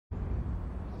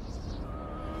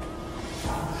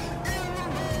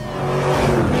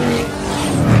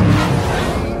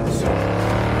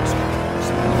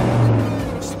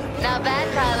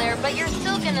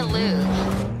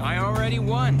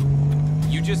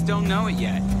just don't know it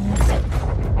yet.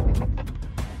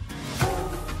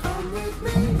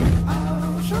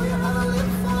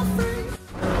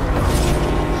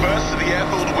 First to the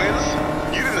airfield wins.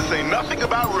 You didn't say nothing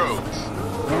about roads.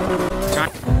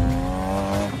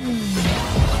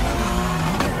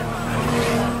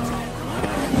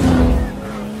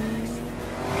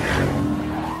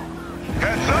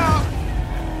 Heads up!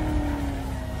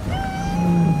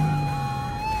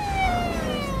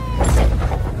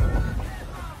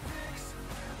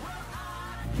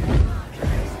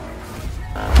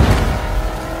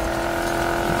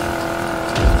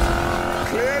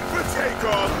 Cleared for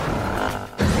takeoff.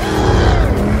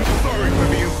 Sorry for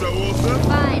being so awesome.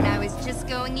 Fine, I was just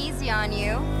going easy on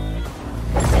you.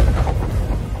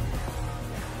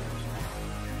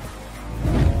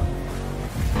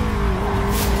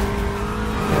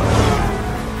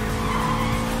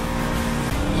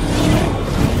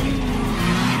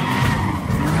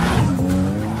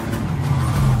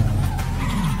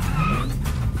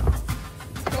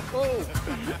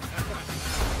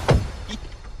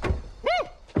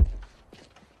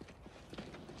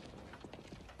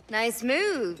 Nice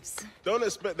moves. Don't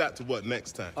expect that to work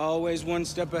next time. Always one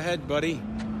step ahead, buddy.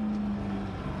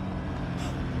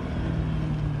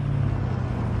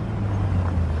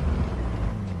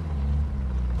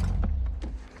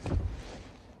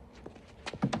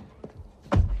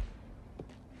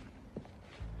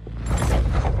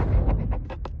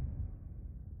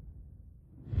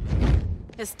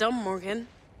 It's done, Morgan.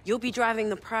 You'll be driving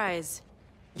the prize.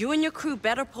 You and your crew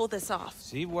better pull this off.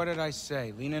 See, what did I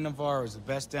say? Lena Navarro is the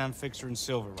best damn fixer in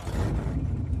Silver Rock.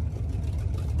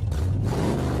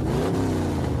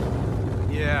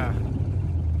 Yeah.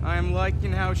 I'm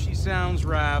liking how she sounds,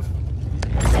 Rav.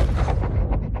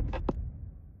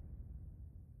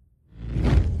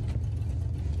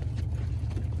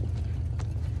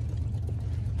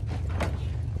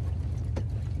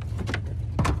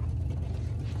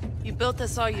 You built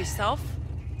this all yourself?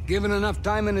 Given enough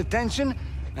time and attention,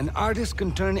 an artist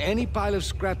can turn any pile of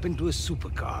scrap into a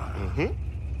supercar.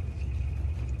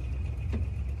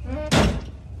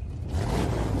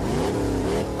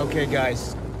 Okay,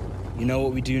 guys. You know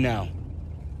what we do now.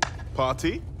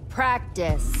 Party?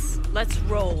 Practice. Let's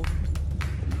roll.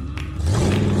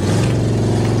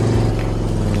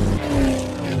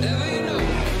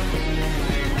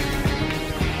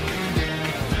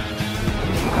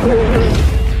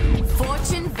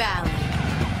 Fortune Valley,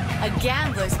 a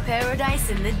gambler's paradise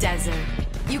in the desert.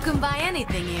 You can buy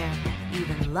anything here,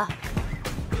 even luck.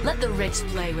 Let the rich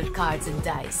play with cards and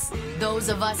dice. Those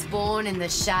of us born in the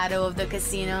shadow of the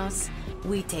casinos,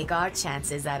 we take our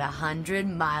chances at 100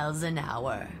 miles an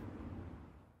hour.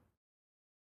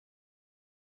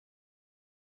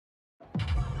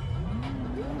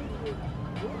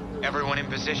 Everyone in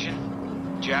position?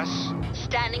 Jess?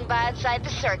 Standing by outside the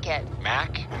circuit.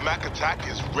 Mac? Mac Attack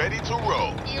is ready to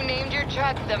roll. You named your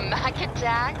truck the Mac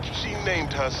Attack? She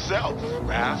named herself.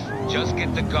 Raph? Just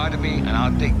get the car to me and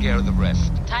I'll take care of the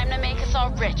rest. Time to make us all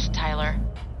rich, Tyler.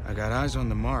 I got eyes on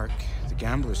the mark. The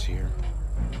gambler's here.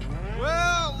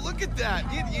 Well, look at that.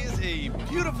 It is a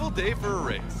beautiful day for a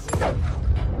race.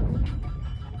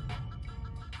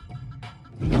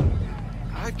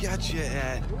 I've got you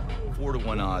at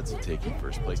 4-to-1 odds of taking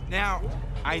first place. Now,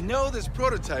 I know this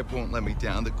prototype won't let me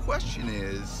down. The question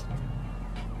is,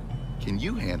 can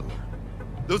you handle her?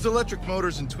 Those electric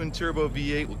motors and twin-turbo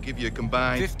V8 will give you a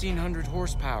combined 1,500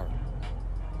 horsepower.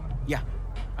 Yeah,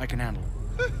 I can handle it.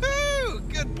 Woohoo!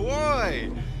 Good boy!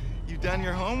 You've done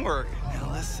your homework. Now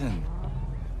listen,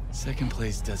 second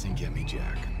place doesn't get me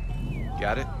jack.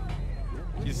 Got it?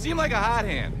 You seem like a hot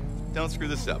hand. Don't screw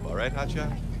this up, all right,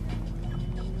 hotshot?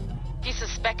 Do you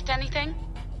suspect anything?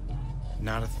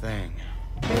 Not a thing.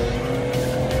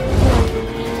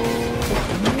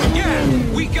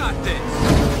 Yeah, we got this!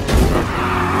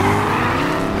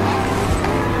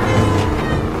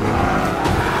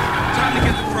 Time to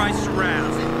get the price to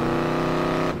Rav.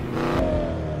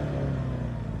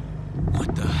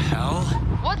 What the hell?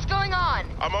 What's going on?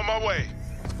 I'm on my way.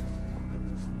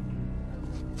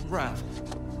 Rav.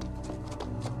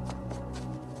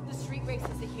 The street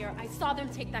races are here. I saw them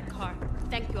take that car.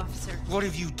 Thank you, officer. What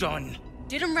have you done?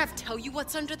 Didn't Rev tell you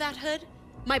what's under that hood?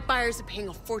 My buyers are paying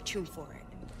a fortune for it.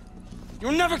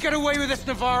 You'll never get away with this,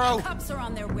 Navarro! Cops are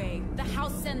on their way. The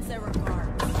house sends their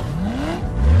regards.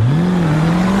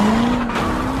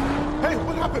 Hey,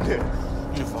 what happened here?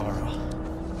 Navarro.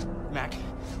 Mac,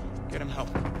 get him help.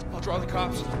 I'll draw the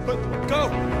cops. But Go!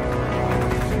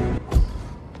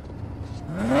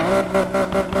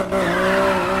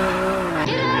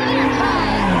 Get out of here,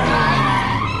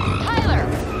 Tyler!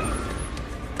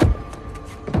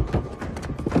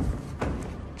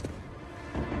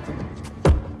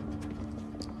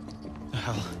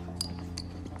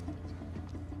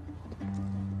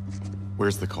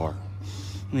 Where's the car?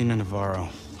 Lena Navarro.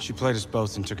 She played us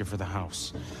both and took it for the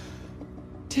house.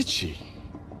 Did she?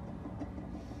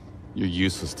 You're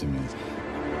useless to me.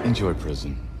 Enjoy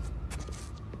prison.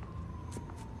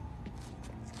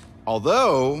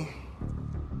 Although,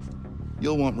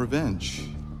 you'll want revenge.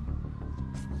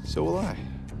 So will I.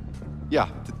 Yeah,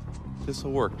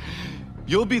 this'll work.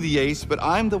 You'll be the ace, but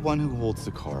I'm the one who holds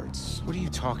the cards. What are you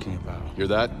talking about? Hear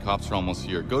that? Cops are almost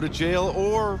here. Go to jail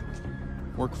or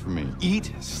work for me. Eat,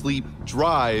 sleep,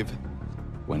 drive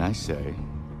when I say,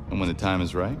 and when the time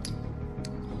is right,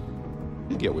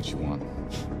 you get what you want.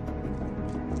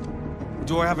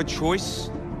 Do I have a choice?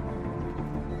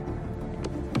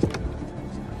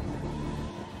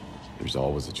 There's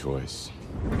always a choice.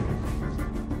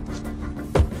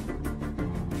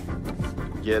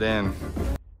 Get in.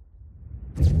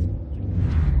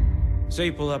 Say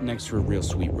you pull up next to a real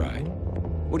sweet ride.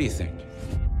 What do you think?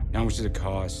 How much does it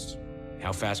cost?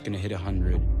 How fast can it hit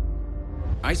 100?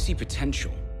 I see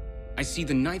potential. I see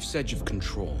the knife's edge of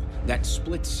control. That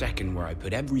split second where I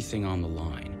put everything on the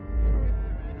line.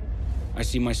 I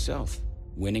see myself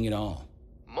winning it all.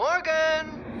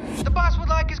 Morgan! The boss would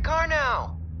like his car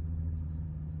now.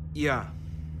 Yeah.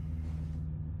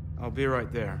 I'll be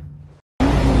right there.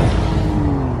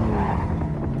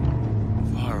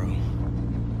 Navarro.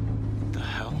 What the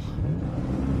hell?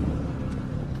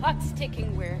 Clock's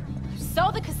ticking, Weir. You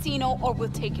sell the casino or we'll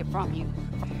take it from you.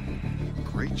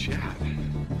 Great chat.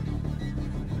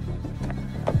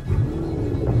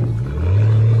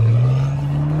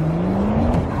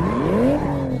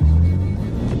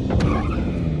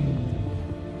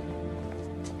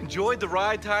 Enjoyed the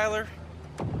ride, Tyler?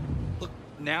 Look,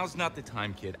 now's not the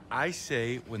time, kid. I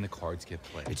say when the cards get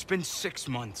played. It's been 6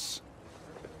 months.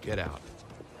 Get out.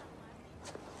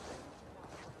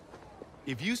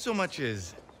 If you so much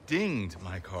as dinged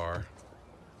my car,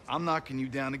 I'm knocking you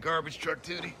down the garbage truck,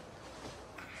 Tootie.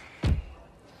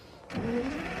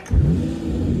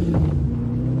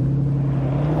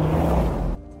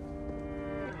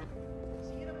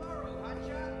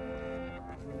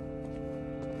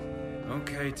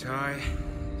 Okay, Ty.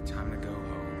 Time to go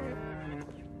home.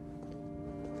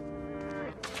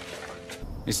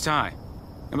 It's Ty.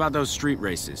 About those street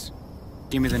races.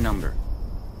 Give me the number.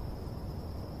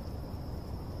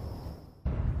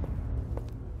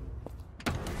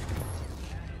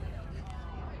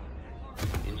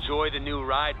 Enjoy the new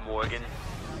ride, Morgan.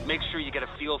 Make sure you get a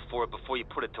feel for it before you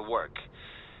put it to work.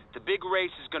 The big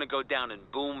race is gonna go down in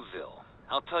Boomville.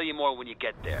 I'll tell you more when you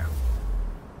get there.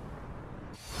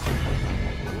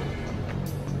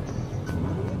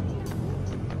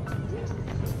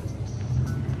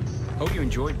 Hope you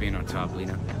enjoyed being on top,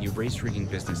 Lena. Your race rigging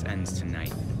business ends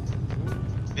tonight.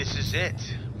 This is it.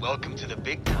 Welcome to the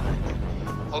big time.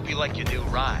 Hope you like your new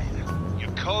ride. Your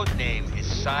code name is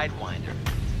Sidewinder.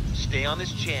 Stay on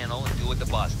this channel and do what the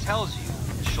boss tells you,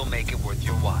 and she'll make it worth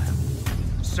your while.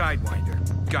 Sidewinder.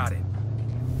 Got it.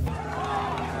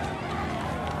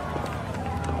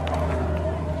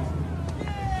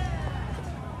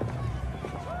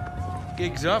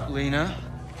 Gig's up, Lena.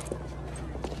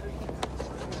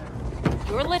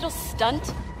 Your little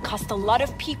stunt cost a lot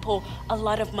of people a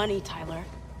lot of money, Tyler.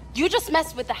 You just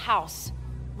messed with the house.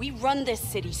 We run this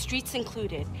city, streets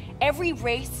included. Every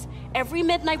race, every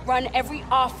midnight run, every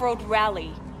off-road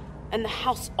rally. And the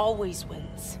house always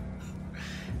wins.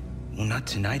 Well, not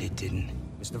tonight it didn't.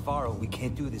 Mr. Navarro, we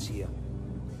can't do this here.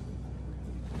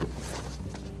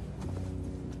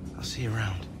 I'll see you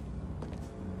around.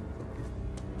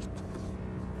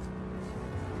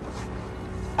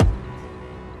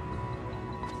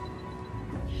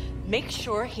 Make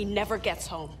sure he never gets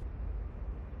home.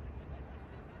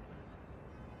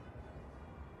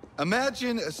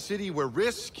 Imagine a city where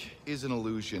risk is an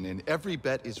illusion and every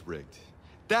bet is rigged.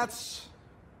 That's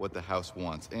what the house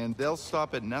wants, and they'll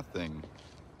stop at nothing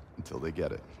until they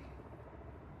get it.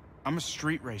 I'm a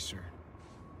street racer.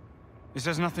 This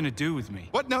has nothing to do with me.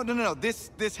 What? No.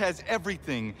 This has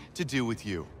everything to do with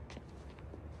you.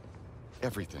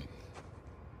 Everything.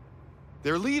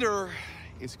 Their leader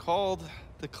is called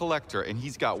the Collector, and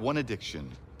he's got one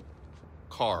addiction.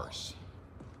 Cars.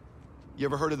 You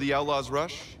ever heard of the Outlaws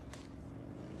Rush?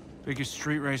 Biggest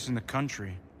street race in the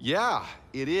country. Yeah,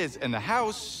 it is, and the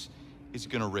house is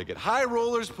gonna rig it. High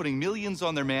rollers putting millions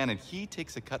on their man, and he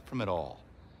takes a cut from it all.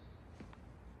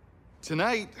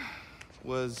 Tonight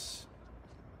was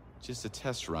just a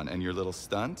test run, and your little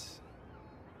stunt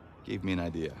gave me an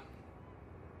idea.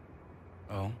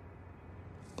 Oh?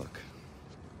 Look,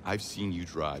 I've seen you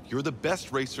drive. You're the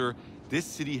best racer this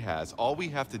city has. All we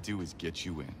have to do is get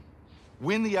you in.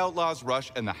 Win the Outlaws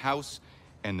Rush, and the house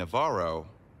and Navarro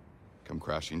come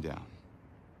crashing down.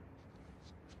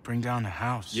 Bring down the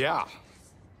house. Yeah.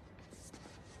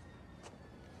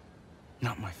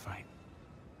 Not my fight.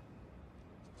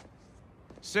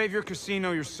 Save your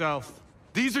casino yourself.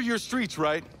 These are your streets,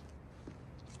 right?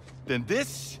 Then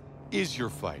this is your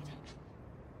fight.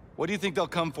 What do you think they'll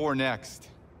come for next?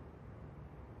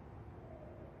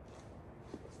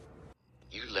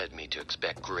 You led me to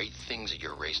expect great things at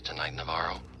your race tonight,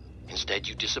 Navarro. Instead,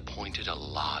 you disappointed a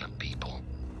lot of people.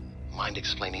 Mind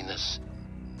explaining this?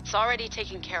 It's already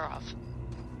taken care of.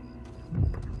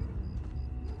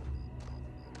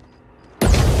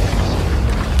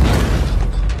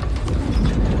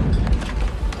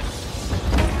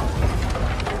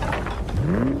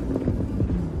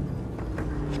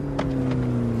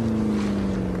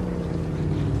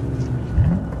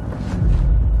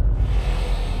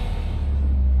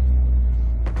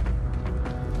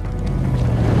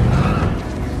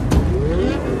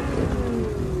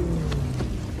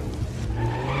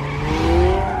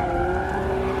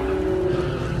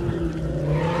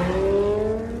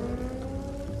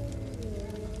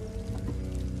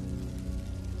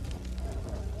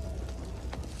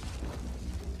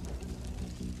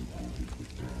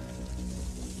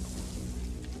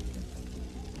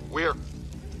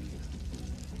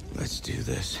 Let's do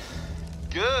this.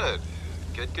 Good.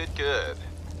 Good.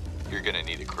 You're gonna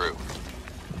need a crew.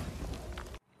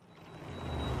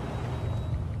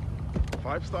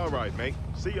 5-star ride, mate.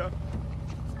 See ya.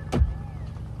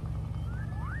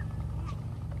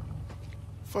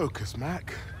 Focus,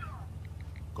 Mac.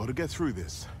 Gotta get through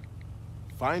this.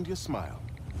 Find your smile.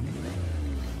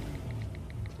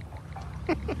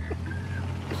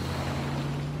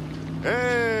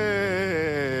 Hey!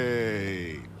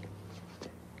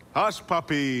 Hush,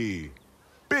 puppy.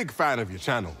 Big fan of your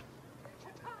channel.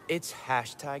 It's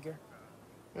 #Tiger.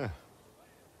 Yeah.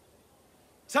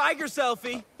 Tiger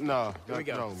selfie. No, Here we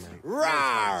go. No, mate. Roar!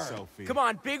 Selfie. Come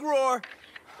on, big roar.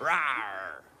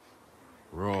 Roar!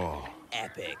 Raw.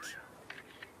 Epic.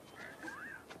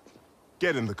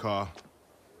 Get in the car.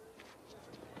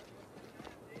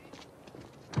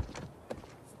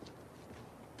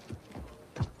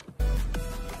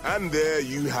 And there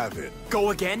you have it. Go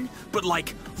again, but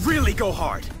like, really go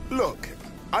hard. Look,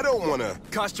 I don't wanna...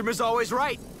 Customer's always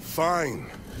right. Fine.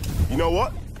 You know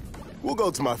what? We'll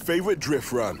go to my favorite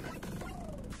drift run.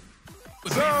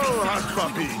 So, Hush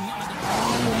Puppy.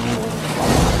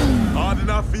 Hard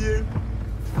enough for you?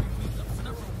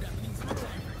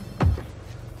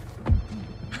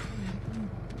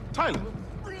 Tyler,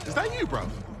 is that you, bro?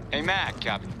 Hey, Mac,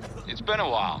 Captain. It's been a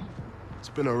while. It's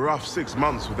been a rough 6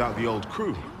 months without the old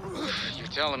crew. You're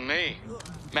telling me.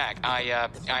 Mac, I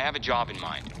have a job in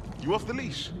mind. You off the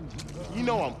leash? You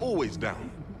know I'm always down.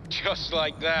 Just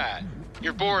like that.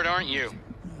 You're bored, aren't you?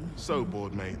 So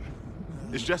bored, mate.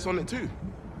 Is Jess on it too?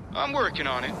 I'm working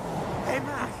on it. Hey,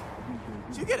 Mac.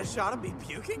 Did you get a shot of me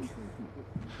puking?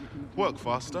 Work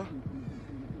faster.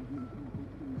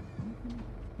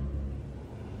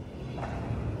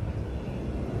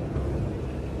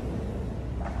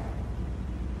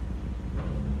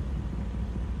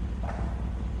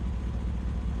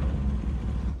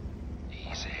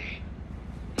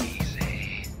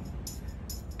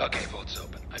 Okay, boat's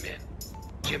open. I'm in.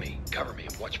 Jimmy, cover me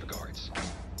and watch for guards.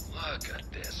 Look at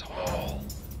this hole.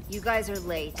 You guys are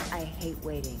late. I hate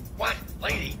waiting. What?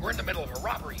 Lady, we're in the middle of a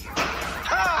robbery here.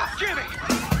 Ah! Jimmy!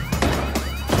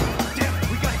 Damn it,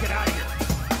 we gotta get out of here.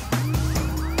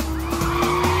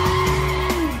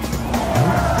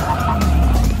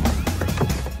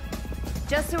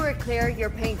 Just so we're clear,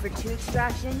 you're paying for 2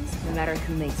 extractions, no matter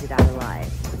who makes it out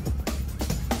alive.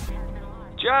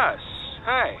 Jess,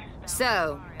 hey.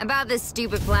 So, about this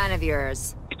stupid plan of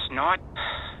yours. It's not...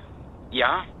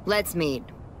 Yeah? Let's meet.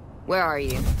 Where are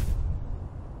you?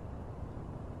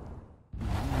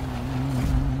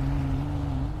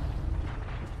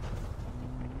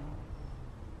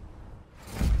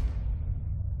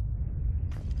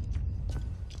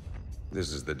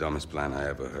 This is the dumbest plan I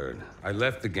ever heard. I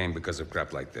left the game because of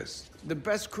crap like this. The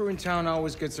best crew in town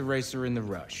always gets a racer in the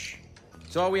rush.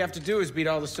 So all we have to do is beat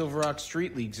all the Silver Rock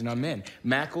street leagues and I'm in.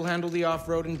 Mac will handle the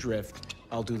off-road and drift.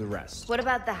 I'll do the rest. What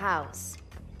about the house?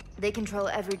 They control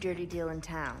every dirty deal in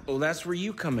town. Oh, that's where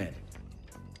you come in.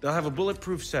 They'll have a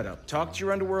bulletproof setup. Talk to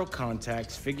your underworld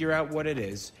contacts, figure out what it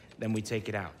is, then we take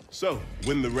it out. So,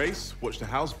 win the race, watch the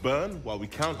house burn while we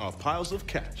count our piles of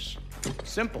cash.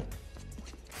 Simple.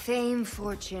 Fame,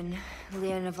 fortune.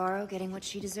 Leah Navarro getting what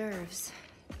she deserves.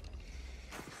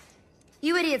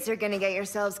 You idiots are gonna get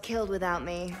yourselves killed without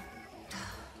me.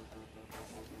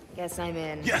 Guess I'm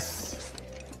in. Yes!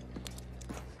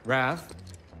 Raph?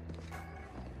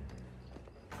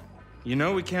 You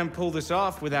know we can't pull this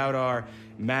off without our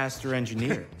master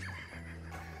engineer.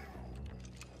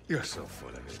 You're so full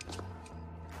of it.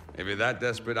 If you're that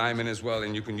desperate, I'm in as well,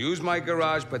 and you can use my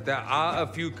garage, but there are a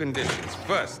few conditions.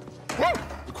 First... Whoa!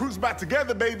 The crew's back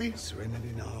together, baby!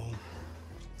 Serenity now.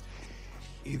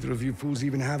 Either of you fools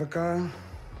even have a car?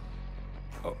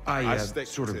 Oh, I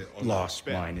sort of lost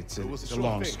mine. It's a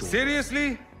long story.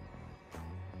 Seriously?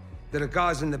 There are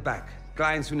cars in the back.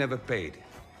 Clients who never paid.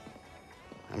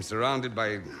 I'm surrounded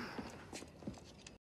by